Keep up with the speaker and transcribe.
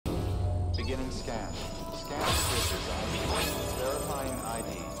Beginning scan. Scan switches ID. Verifying ID.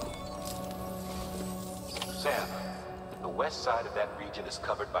 Sam, the west side of that region is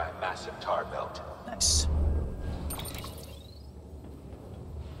covered by a massive tar belt. Nice.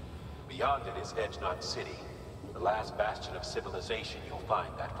 Beyond it is Edgenot City, the last bastion of civilization you'll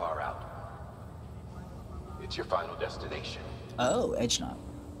find that far out. It's your final destination. Oh, Edgenot.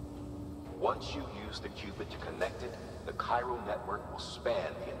 Once you use the qubit to connect it, the chiral network will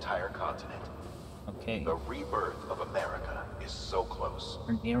span the entire continent. Okay. The rebirth of America is so close.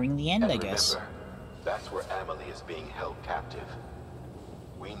 We're nearing the end, And I guess. remember, that's where Amelie is being held captive.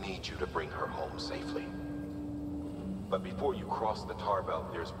 We need you to bring her home safely. But before you cross the tar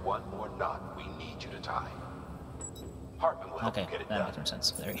belt, there's one more knot we need you to tie. Heartman will help you get it that done. makes more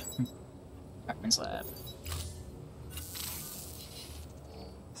sense. There you go. Heartman's lab.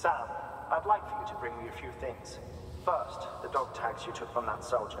 Sam, I'd like for you to bring me a few things. First, the dog tags you took from that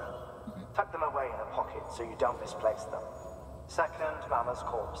soldier. Tuck them away in a pocket so you don't misplace them. Second, Mama's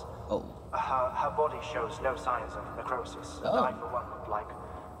corpse. Oh. Her body shows no signs of necrosis, and Oh. I, for one, would like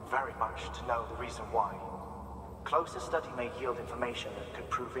very much to know the reason why. Closer study may yield information that could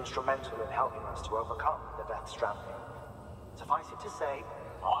prove instrumental in helping us to overcome the Death Stranding. Suffice it to say,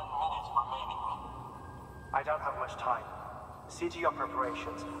 1 minute remaining. I don't have much time. See to your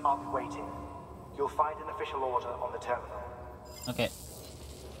preparations. I'll be waiting. You'll find an official order on the terminal. Okay.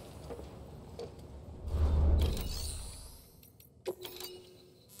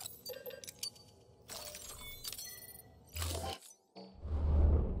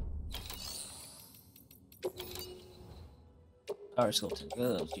 Power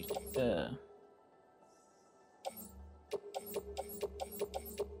sculpting.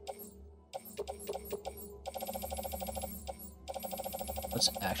 What's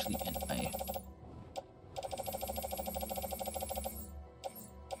actually in my...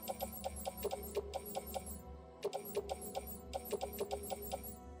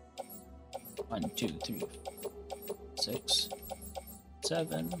 One, two, three, 6,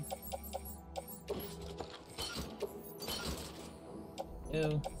 7.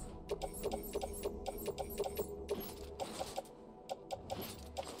 Ew.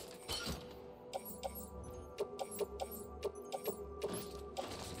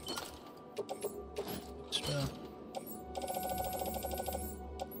 Extra.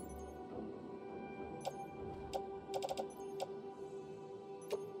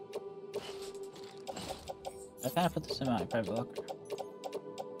 I kind of put this in my private locker.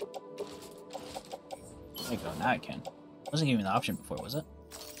 There you go, now I can. Wasn't given the option before, was it?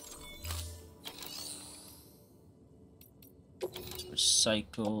 Let's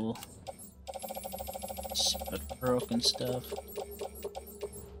recycle. But broken stuff.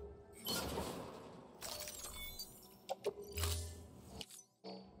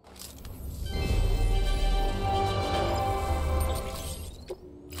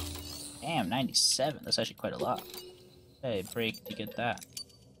 Damn, 97. That's actually quite a lot. Hey, break to get that.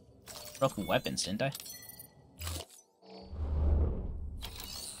 Broken weapons, didn't I?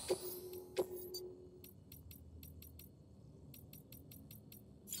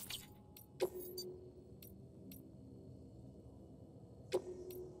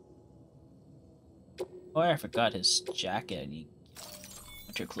 Oh, I forgot his jacket and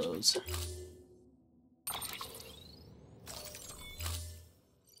winter clothes.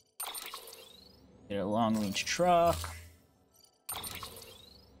 Get a long-range truck.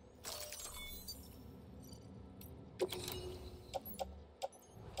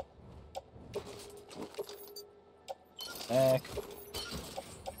 Back.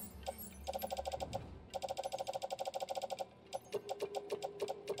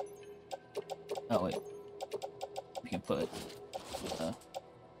 Oh wait. We can put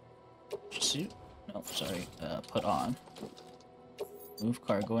suit? No, sorry. Put on. Move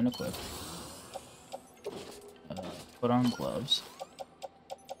cargo and equip. Put on gloves.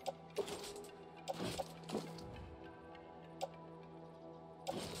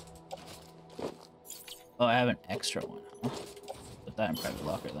 Oh, I have an extra one. Huh? Put that in private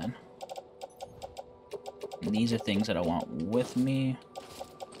locker then. And these are things that I want with me.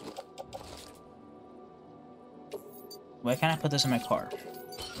 Why can't I put this in my car?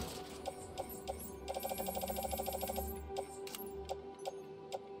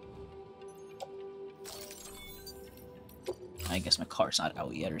 I guess my car's not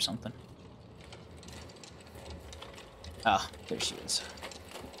out yet or something. Ah, there she is.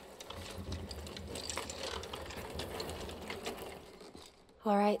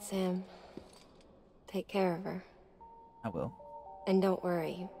 All right, Sam. Take care of her. I will. And don't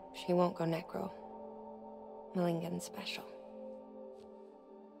worry, she won't go necro. Milligan's special.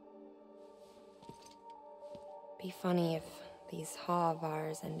 Be funny if these haw of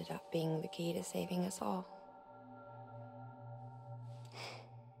ours ended up being the key to saving us all.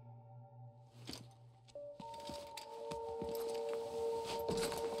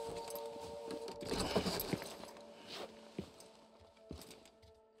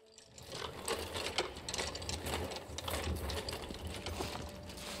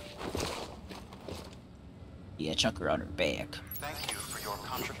 Yeah, chuck her on her back. Thank you for your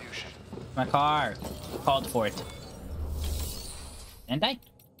contribution. My car. Called for it. Didn't I?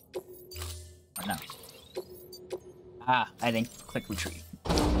 Or no? Ah, I didn't click retrieve.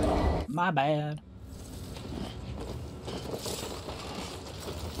 My bad.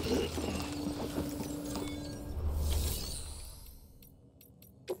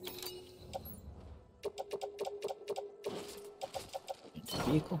 Into the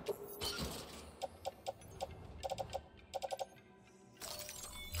vehicle.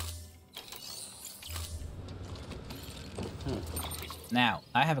 Now,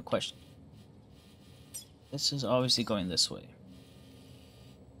 I have a question. This is obviously going this way.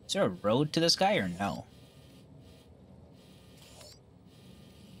 Is there a road to this guy or no?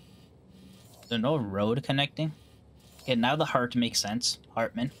 Is there no road connecting? Okay, now the heart makes sense.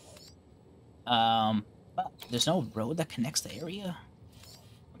 Heartman. But there's no road that connects the area?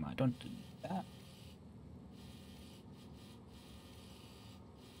 Come on, don't do that.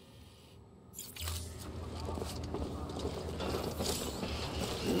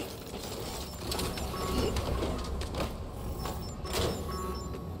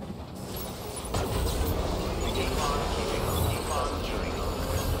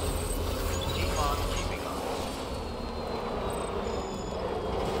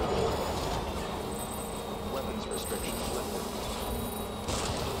 Weapons restrictions lifted.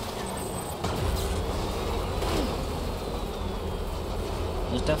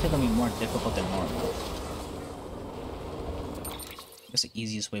 It's definitely gonna be more difficult than normal. I guess the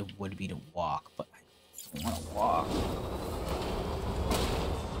easiest way would be to walk, but I don't want to walk.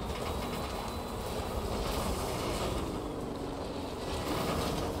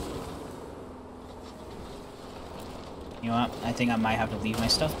 You know what? I think I might have to leave my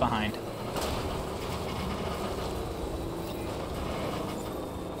stuff behind.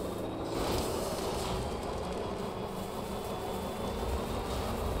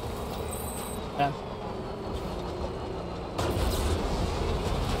 Yeah.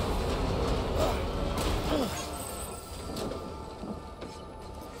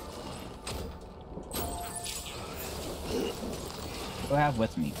 What do I have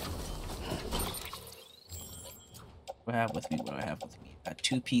with me? What do I have with me? What do I have with me? Got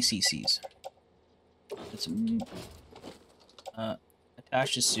 2 PCCs. Let's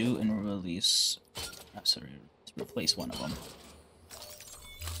attach the suit and release. Sorry, replace one of them.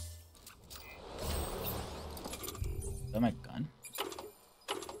 Is that my gun?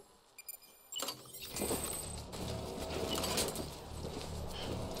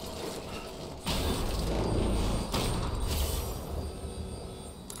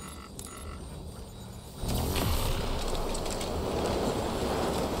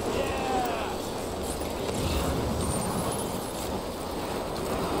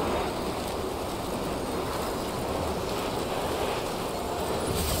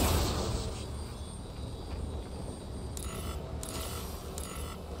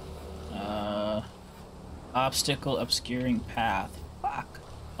 Obstacle obscuring path. Fuck.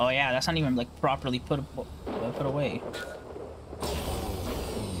 Oh yeah, that's not even like properly put away.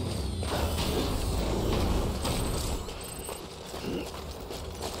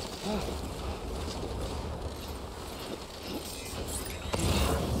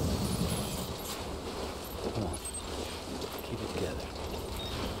 Come on. Keep it together.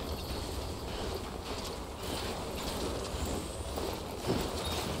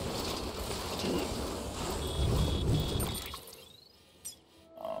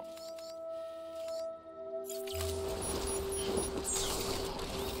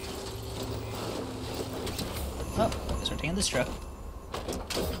 Oh, guess we're taking this truck.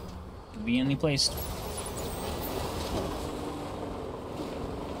 Conveniently placed.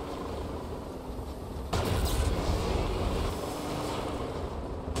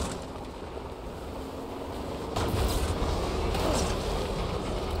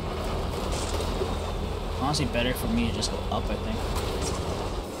 Honestly, better for me to just go up, I think.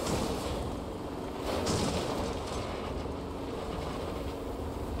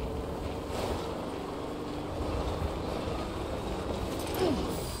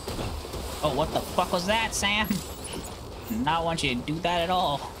 Oh, what the fuck was that, Sam? Did not want you to do that at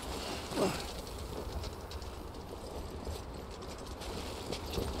all.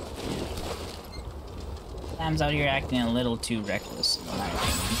 Sam's out here acting a little too reckless, in my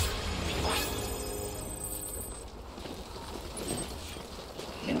opinion.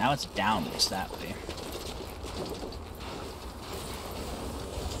 Okay, now it's downwards that way.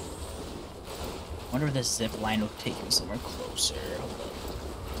 Wonder if this zip line will take me somewhere closer.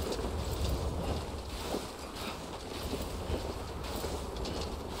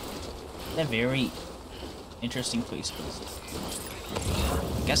 A very interesting place for this.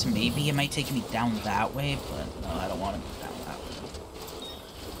 I guess maybe it might take me down that way, but no, I don't want to go down that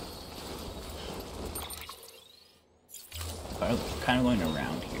way. I'm kind of going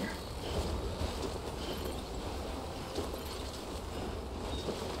around here.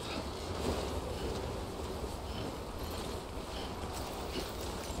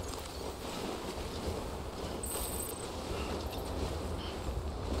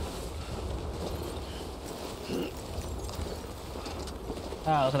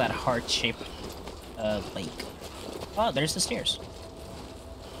 Oh, look at that heart-shaped lake. Oh, there's the stairs.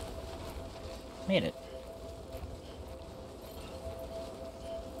 Made it.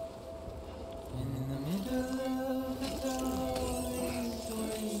 In the middle of the dark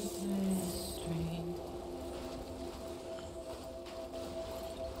wasteland street,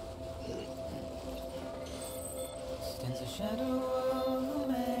 stands a shadow of a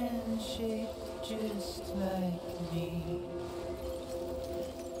man shaped just like me.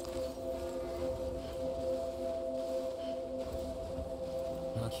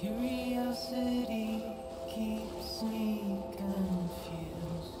 My curiosity keeps me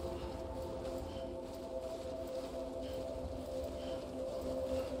confused.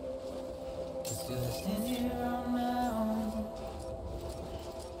 Still I stand here on my own.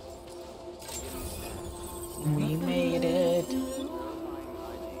 We made it.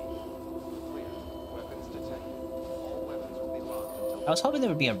 I was hoping there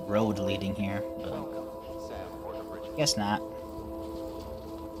would be a road leading here, but guess not.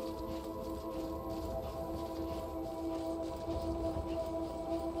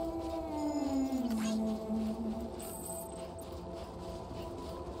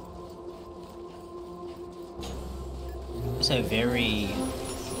 It's a very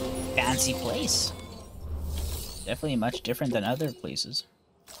fancy place. Definitely much different than other places.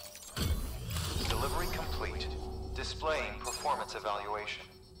 Delivery complete. Displaying performance evaluation.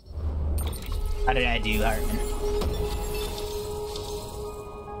 How did I do, Heartman?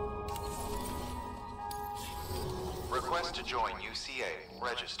 Request to join UCA.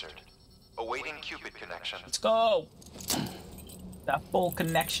 Registered. Awaiting Cupid connection. Let's go! That full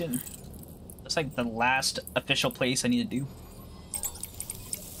connection. That's like the last official place I need to do.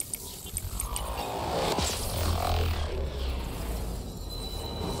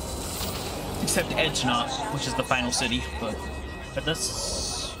 Except Edge Knot, which is the final city, but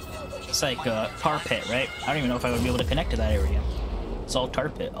that's it's like tar pit, right? I don't even know if I would be able to connect to that area. It's all tar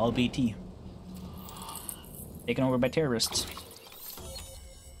pit, all BT. Taken over by terrorists.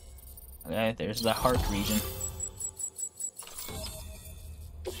 Okay, there's the heart region.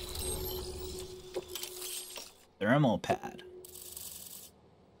 Thermal pad.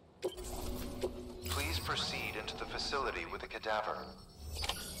 Please proceed into the facility with the cadaver.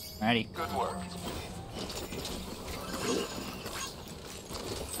 Alrighty. Good work.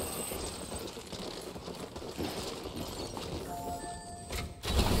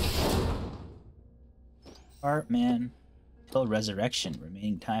 Heartman. Till resurrection.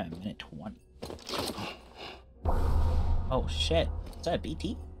 Remaining time, a minute 20. Oh shit. Is that a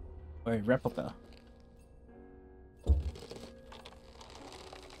BT? Or a replica?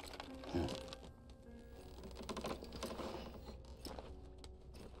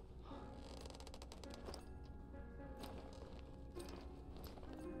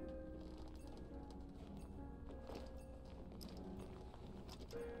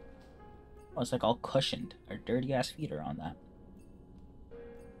 Oh, it's like all cushioned. Our dirty ass feet are on that.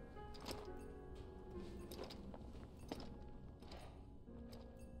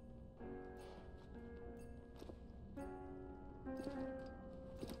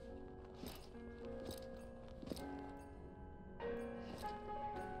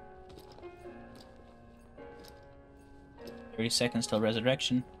 Seconds till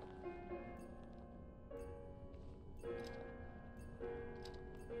resurrection.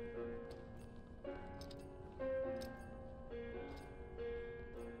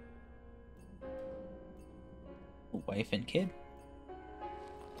 Wife and kid.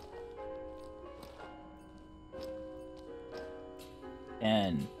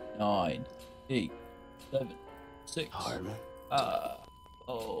 And 9, 8, 7, 6. Heartman.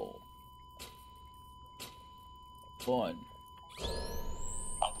 1.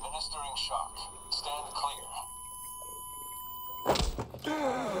 Administering shock. Stand clear.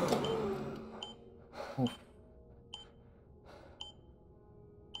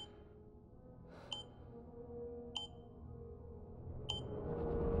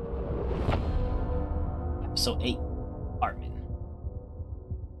 Episode 8, Heartman.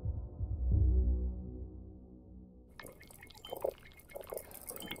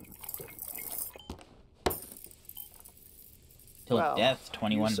 Till death,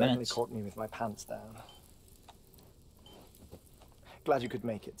 21 you certainly minutes. caught me with my pants down. Glad you could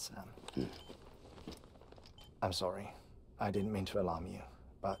make it, Sam. I'm sorry. I didn't mean to alarm you,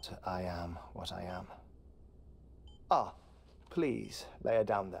 but I am what I am. Ah, please, lay her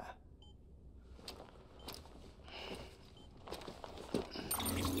down there.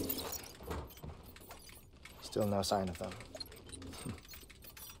 Still no sign of them.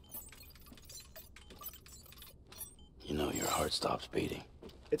 You know your heart stops beating.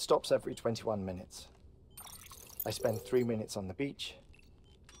 It stops every 21 minutes. I spend 3 minutes on the beach,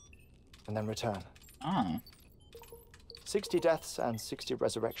 and then return. Oh. 60 deaths and 60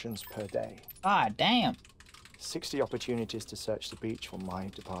 resurrections per day. Ah, damn. 60 opportunities to search the beach for my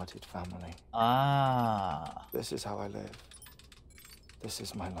departed family. Ah. This is how I live. This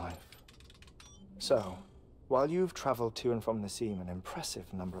is my life. So, while you've traveled to and from the sea an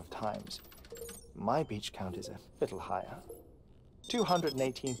impressive number of times, my beach count is a little higher.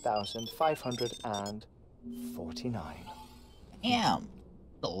 218,549. Damn.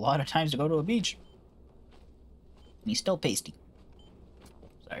 A lot of times to go to a beach. And he's still pasty.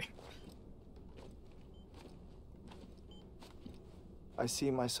 Sorry. I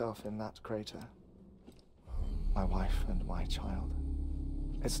see myself in that crater. My wife and my child.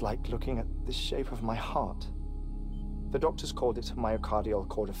 It's like looking at the shape of my heart. The doctors called it myocardial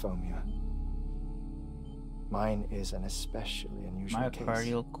cordiformia. Mine is an especially unusual case.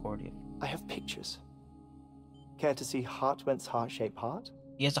 Myocardial cordial. I have pictures. Care to see Heartman's heart-shaped heart?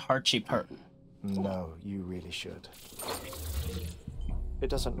 He has a heart-shaped heart. No, you really should. It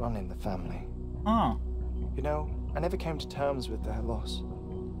doesn't run in the family. Huh. You know, I never came to terms with their loss.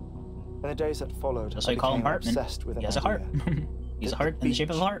 In the days that followed, That's I why you call him became Heartman. obsessed with an He has a heart. idea. He's a heart in the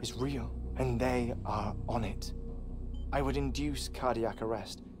shape of a heart. It's real, and they are on it. I would induce cardiac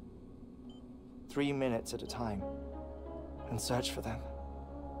arrest, 3 minutes at a time, and search for them,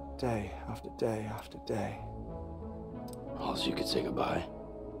 day after day after day. Also, you could say goodbye.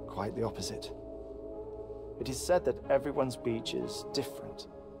 Quite the opposite. It is said that everyone's beach is different.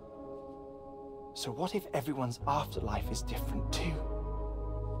 So what if everyone's afterlife is different too?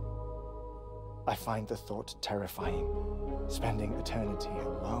 I find the thought terrifying, spending eternity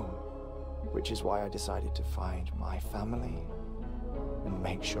alone, which is why I decided to find my family and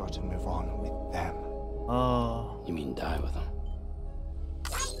make sure to move on with them. Oh. You mean die with them?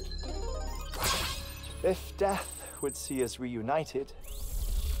 If death would see us reunited,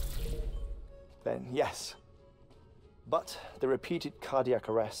 then yes. But the repeated cardiac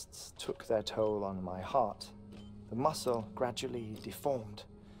arrests took their toll on my heart. The muscle gradually deformed.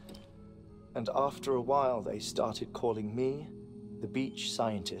 And after a while, they started calling me the beach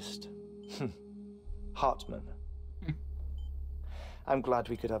scientist. Heartman. I'm glad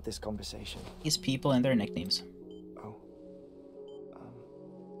we could have this conversation. These people and their nicknames. Oh.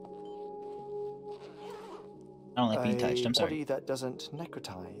 I don't like being touched, I'm A sorry. body that doesn't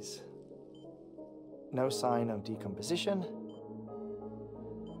necrotize. No sign of decomposition.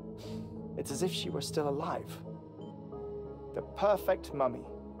 It's as if she were still alive. The perfect mummy.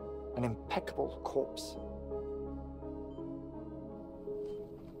 An impeccable corpse.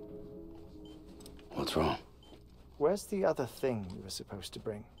 What's wrong? Where's the other thing you were supposed to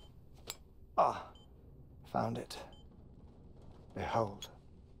bring? Ah, found it. Behold.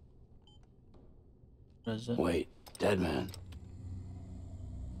 What is it? Wait, dead man.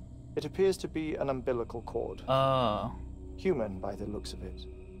 It appears to be an umbilical cord. Oh. Human by the looks of it,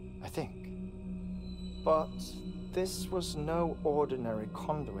 I think. But this was no ordinary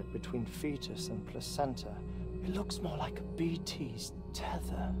conduit between fetus and placenta. It looks more like a BT's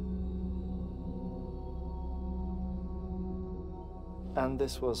tether. And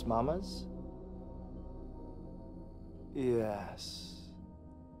this was Mama's? Yes.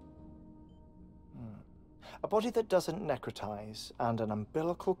 A body that doesn't necrotize and an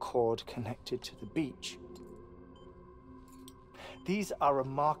umbilical cord connected to the beach. These are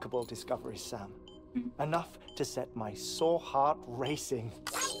remarkable discoveries, Sam. Enough to set my sore heart racing.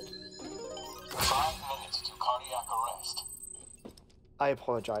 5 minutes to cardiac arrest. I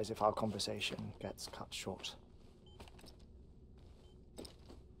apologize if our conversation gets cut short.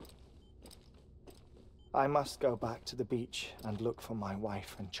 I must go back to the beach and look for my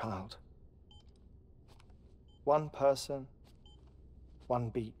wife and child. One person, one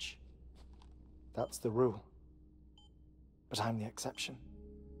beach. That's the rule. But I'm the exception.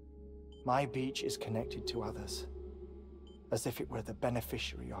 My beach is connected to others, as if it were the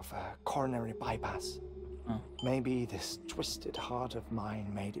beneficiary of a coronary bypass. Maybe this twisted heart of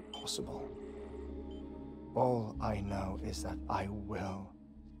mine made it possible. All I know is that I will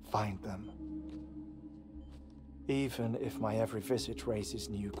find them. Even if my every visit raises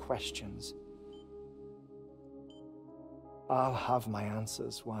new questions. I'll have my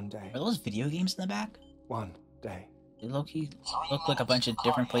answers one day. Are those video games in the back? One day. They low-key look like a bunch of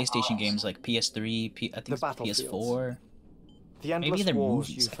different PlayStation games, like PS3, I think PS4. The endless Maybe they're wars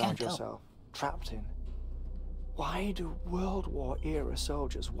movies. you I can't found tell. yourself trapped in. Why do World War era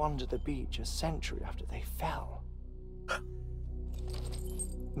soldiers wander the beach a century after they fell?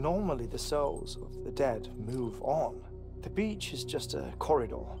 Normally the souls of the dead move on. The beach is just a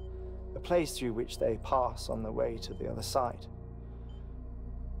corridor, a place through which they pass on the way to the other side.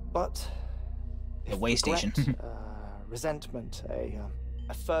 But The way station. resentment,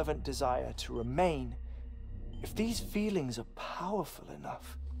 a fervent desire to remain, if these feelings are powerful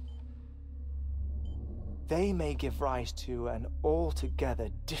enough, they may give rise to an altogether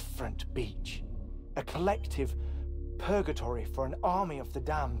different beach, a collective purgatory for an army of the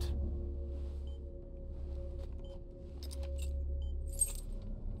damned.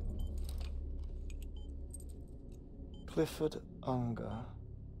 Clifford Unger.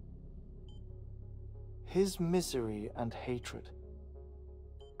 His misery and hatred,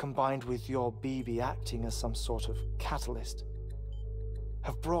 combined with your BB acting as some sort of catalyst,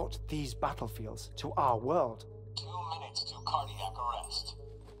 have brought these battlefields to our world. 2 minutes to cardiac arrest.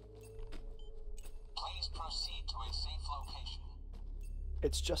 Please proceed to a safe location.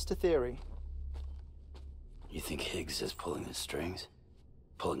 It's just a theory. You think Higgs is pulling the strings?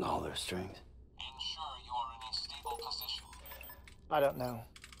 Pulling all their strings? Ensure you are in a stable position. I don't know.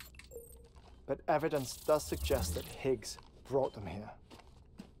 But evidence does suggest that Higgs brought them here.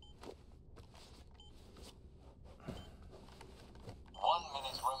 1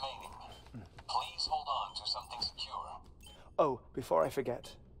 minute remaining. Please hold on to something secure. Oh, before I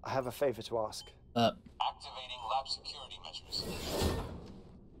forget, I have a favor to ask. Activating lab security measures.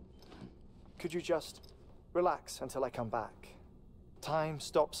 Could you just relax until I come back? Time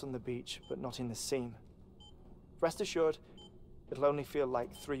stops on the beach, but not in the scene. Rest assured, it'll only feel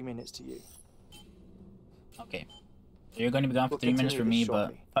like 3 minutes to you. Okay. So you're going to be gone for We'll 3 minutes for continue me, this but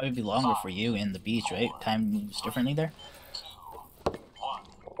shortly. probably be longer for you in the beach, right? Time moves differently there. 2, 1.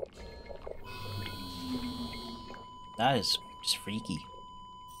 That is just freaky.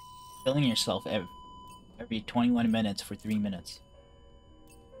 Killing yourself every 21 minutes for 3 minutes.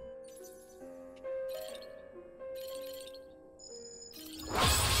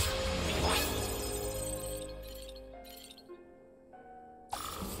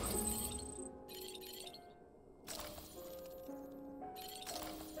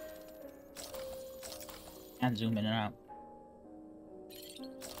 And zoom in and out.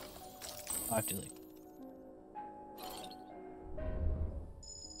 I have to like.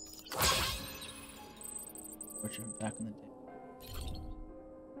 Fortunately, back in the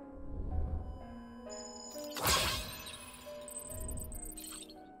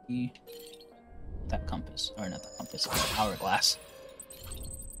day. That compass, or not that compass, that hourglass.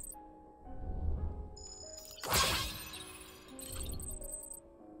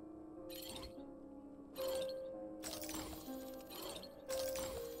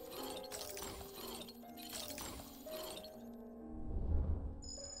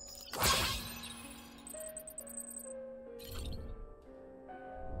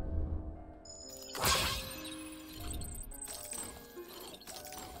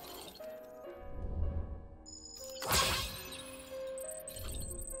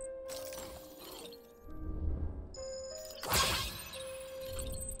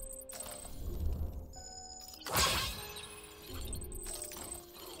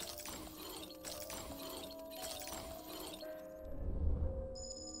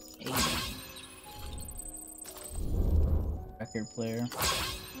 Record player.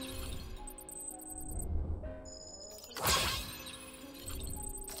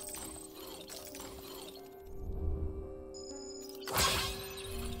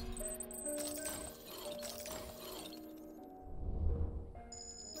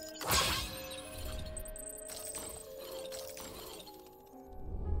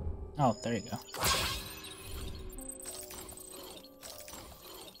 Oh, there you go.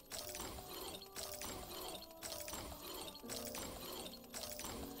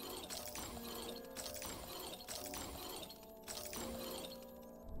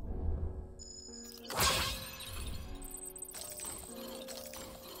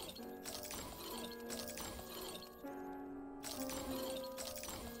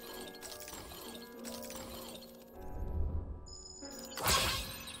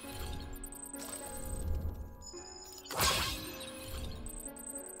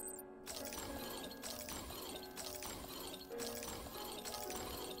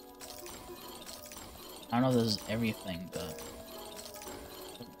 I don't know if this is everything, but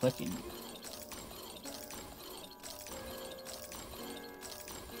I'm clicking.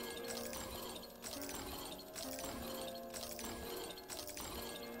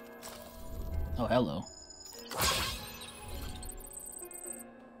 Oh, hello.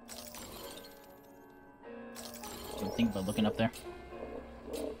 Didn't think about looking up there.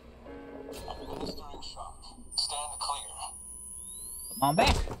 Administering shock. Stand clear. Come on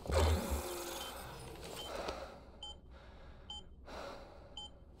back.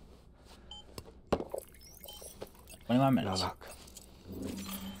 No 21 minutes. luck.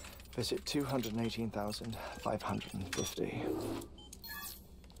 Visit 218,550.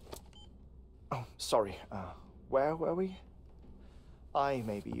 Oh, sorry. Where were we? I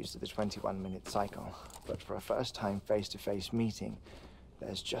may be used to the 21-minute cycle, but for a first-time face-to-face meeting,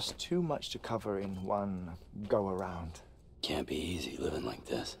 there's just too much to cover in one go-around. Can't be easy living like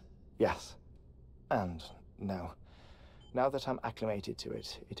this. Yes. And no. Now that I'm acclimated to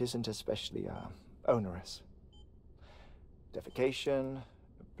it, it isn't especially, onerous. Defecation,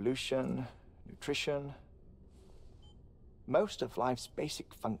 pollution, nutrition. Most of life's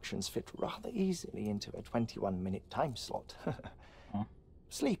basic functions fit rather easily into a 21-minute time slot. Huh?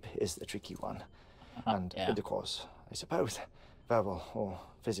 Sleep is the tricky one. And yeah. intercourse, I suppose. Verbal or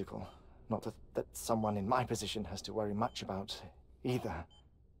physical. Not that someone in my position has to worry much about either.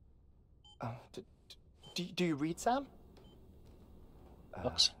 Do you read, Sam?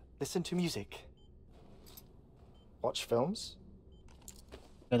 Books. Listen to music. Watch films.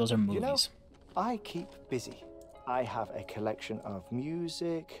 Yeah, those are movies. You know, I keep busy. I have a collection of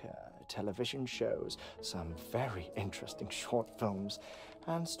music, television shows, some very interesting short films,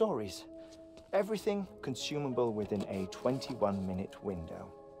 and stories. Everything consumable within a 21-minute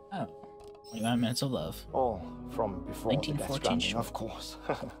window. Oh, 21 minutes of love. All from before the Death 1914 Stranding, show. of course.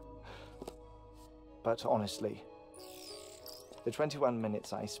 But honestly, the 21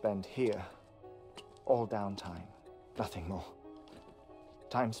 minutes I spend here, all downtime, nothing more.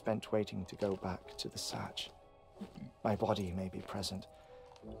 Time spent waiting to go back to the search. My body may be present,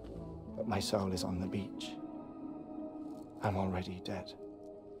 but my soul is on the beach. I'm already dead.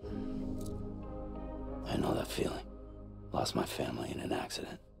 I know that feeling. Lost my family in an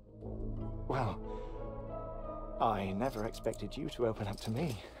accident. Well, I never expected you to open up to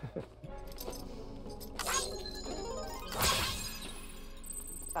me.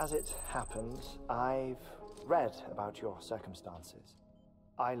 As it happens, I've read about your circumstances.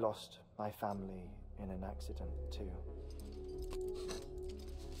 I lost my family in an accident, too.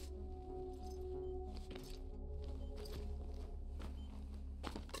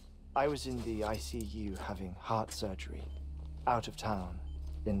 I was in the ICU having heart surgery, out of town,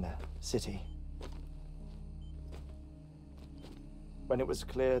 in the city. When it was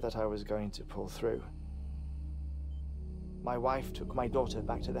clear that I was going to pull through, my wife took my daughter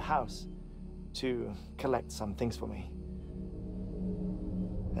back to the house to collect some things for me.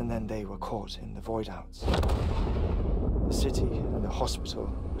 And then they were caught in the void outs. The city and the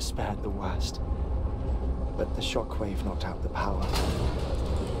hospital were spared the worst, but the shockwave knocked out the power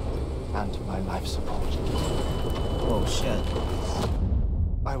and my life support. Oh shit.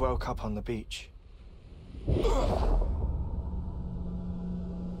 I woke up on the beach.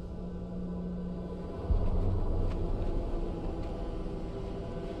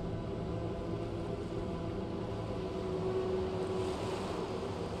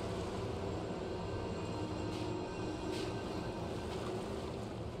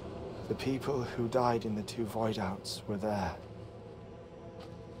 The people who died in the two void outs were there.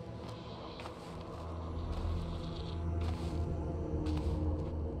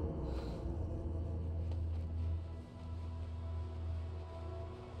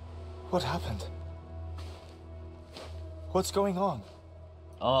 What happened? What's going on?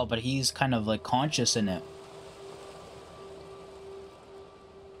 Oh, but he's kind of like conscious in it.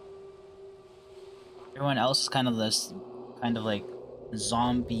 Everyone else is kind of this, kind of like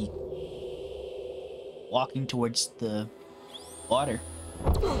zombie walking towards the water.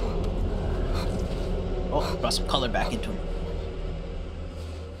 Oh, brought some color back into him.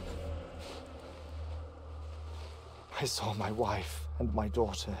 I saw my wife and my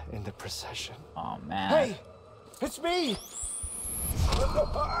daughter in the procession. Oh man. Hey! It's me!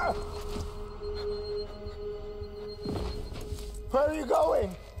 Where are you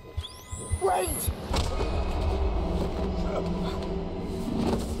going? Wait!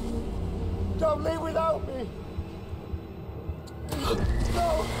 Don't leave without me!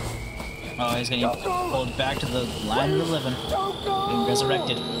 No! Oh, he's getting pulled back to the land of the living. Don't go! Being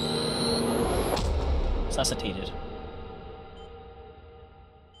resurrected. Resuscitated.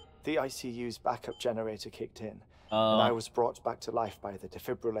 The ICU's backup generator kicked in, and I was brought back to life by the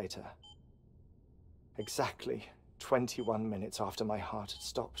defibrillator. Exactly 21 minutes after my heart had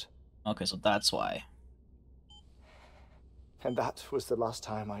stopped. Okay, so that's why. And that was the last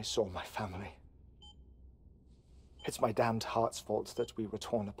time I saw my family. It's my damned heart's fault that we were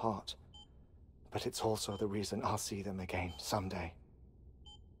torn apart. But it's also the reason I'll see them again someday.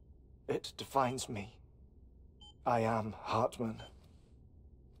 It defines me. I am Heartman.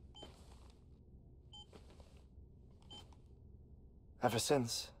 Ever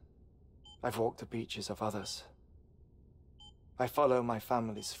since, I've walked the beaches of others. I follow my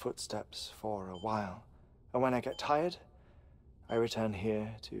family's footsteps for a while, and when I get tired, I return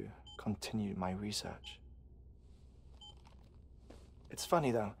here to continue my research. It's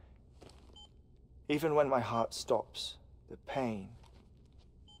funny though, even when my heart stops, the pain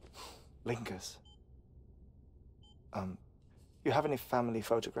lingers. You have any family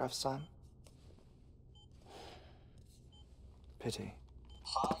photographs, Sam? Pity.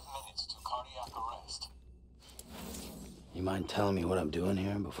 5 minutes to cardiac arrest. You mind telling me what I'm doing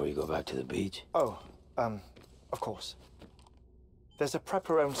here before you go back to the beach? Oh, of course. There's a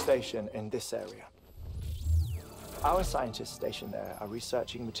prepper-owned station in this area. Our scientists stationed there are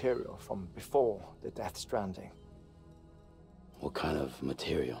researching material from before the Death Stranding. What kind of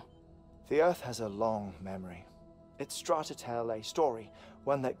material? The Earth has a long memory. It's trying to tell a story,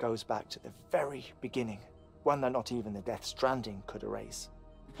 one that goes back to the very beginning, one that not even the Death Stranding could erase.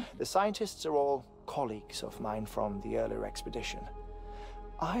 The scientists are all colleagues of mine from the earlier expedition.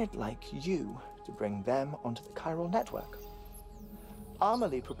 I'd like you to bring them onto the chiral network.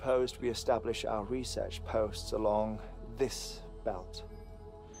 Amelie proposed we establish our research posts along this belt.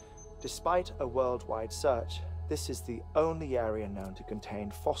 Despite a worldwide search, this is the only area known to contain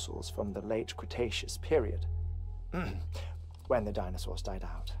fossils from the late Cretaceous period, when the dinosaurs died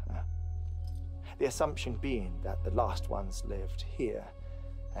out. The assumption being that the last ones lived here,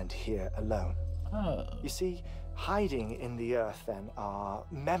 and here alone. You see, hiding in the Earth then are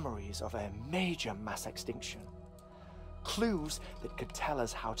memories of a major mass extinction. Clues that could tell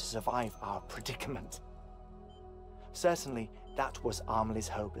us how to survive our predicament. Certainly, that was Amelie's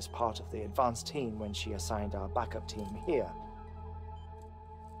hope as part of the advanced team when she assigned our backup team here.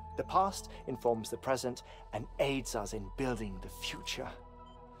 The past informs the present and aids us in building the future.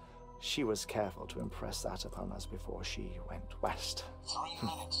 She was careful to impress that upon us before she went west. 3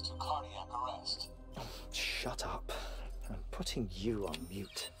 minutes to cardiac arrest. Shut up. I'm putting you on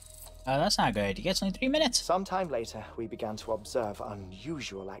mute. That's not good. He gets only 3 minutes. Sometime later, we began to observe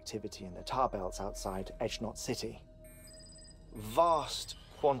unusual activity in the tar belts outside Edgenot City. Vast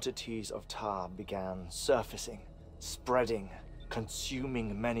quantities of tar began surfacing, spreading,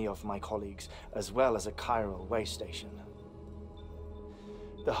 consuming many of my colleagues, as well as a chiral way station.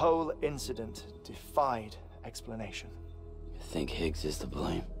 The whole incident defied explanation. You think Higgs is to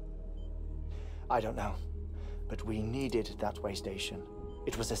blame? I don't know, but we needed that way station.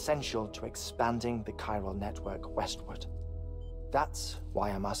 It was essential to expanding the chiral network westward. That's why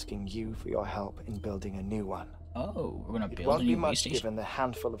I'm asking you for your help in building a new one. Oh, we're gonna It build won't a be new much station. given the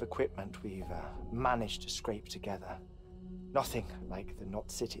handful of equipment we've managed to scrape together. Nothing like the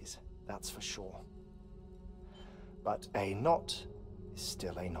Knot cities, that's for sure. But a knot is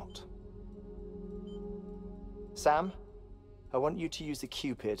still a knot. Sam, I want you to use the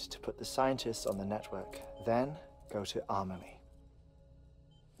Cupid to put the scientists on the network, then go to Amelie.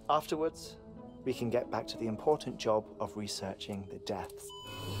 Afterwards, we can get back to the important job of researching the deaths.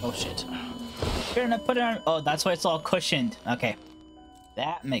 Oh shit. You're gonna put it on. Oh, that's why it's all cushioned. Okay.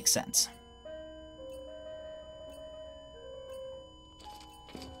 That makes sense.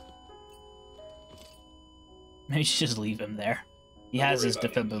 Maybe you should just leave him there. He has his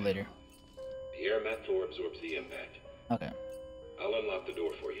defibrillator. The air mat floor absorbs the impact. Okay. I'll unlock the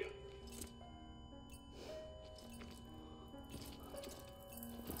door for you.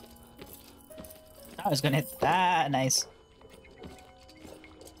 I was gonna hit that. Nice.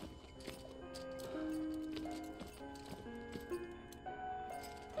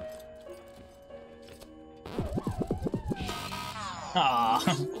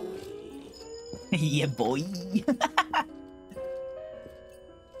 Aw. Yeah, boy.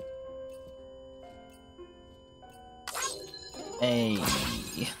 Hey.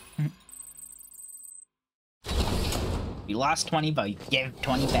 You lost 20, but you give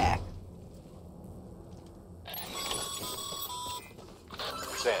 20 back.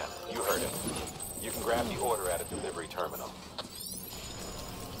 Sam, you heard him. You can grab the order at a delivery terminal.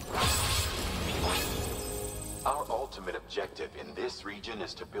 Our ultimate objective in this region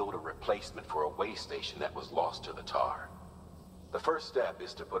is to build a replacement for a way station that was lost to the tar. The first step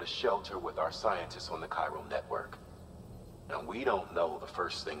is to put a shelter with our scientists on the Chiral network. Now, we don't know the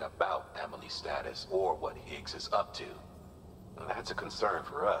first thing about Amelie's status or what Higgs is up to. Now, that's a concern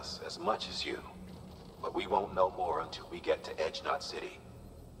for us as much as you. But we won't know more until we get to Edge Knot City.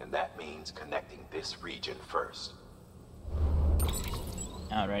 And that means connecting this region first.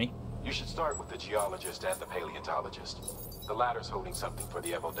 Alrighty. You should start with the geologist and the paleontologist. The latter's holding something for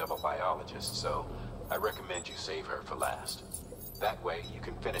the Evo-Devo biologist, so I recommend you save her for last. That way, you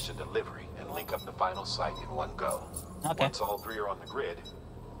can finish a delivery and link up the final site in one go. Okay. Once all three are on the grid,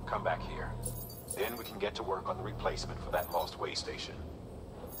 come back here. Then we can get to work on the replacement for that lost way station.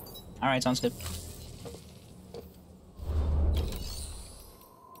 Alright, sounds good.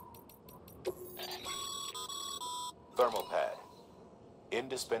 Thermal pad.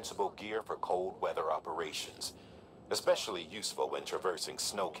 Indispensable gear for cold weather operations. Especially useful when traversing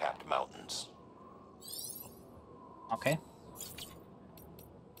snow-capped mountains. Okay.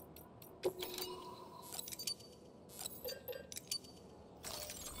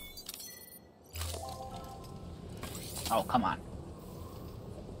 Oh, come on.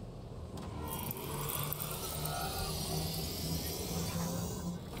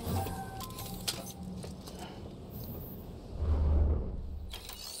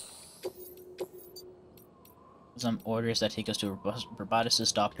 Some orders that take us to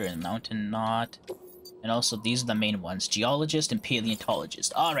roboticist, doctor, and mountain knot. And also, these are the main ones. Geologist and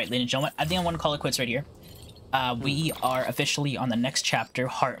paleontologist. Alright, ladies and gentlemen, I think I want to call it quits right here. We are officially on the next chapter,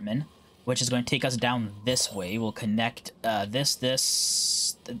 Heartman, which is going to take us down this way. We'll connect is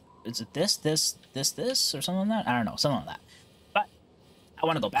it this, or something like that? I don't know, something like that. But I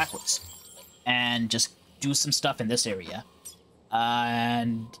want to go backwards and just do some stuff in this area.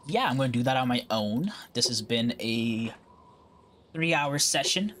 And yeah, I'm going to do that on my own. This has been a 3-hour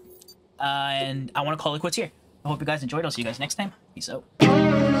session. And I want to call it quits here. I hope you guys enjoyed. I'll see you guys next time. Peace out.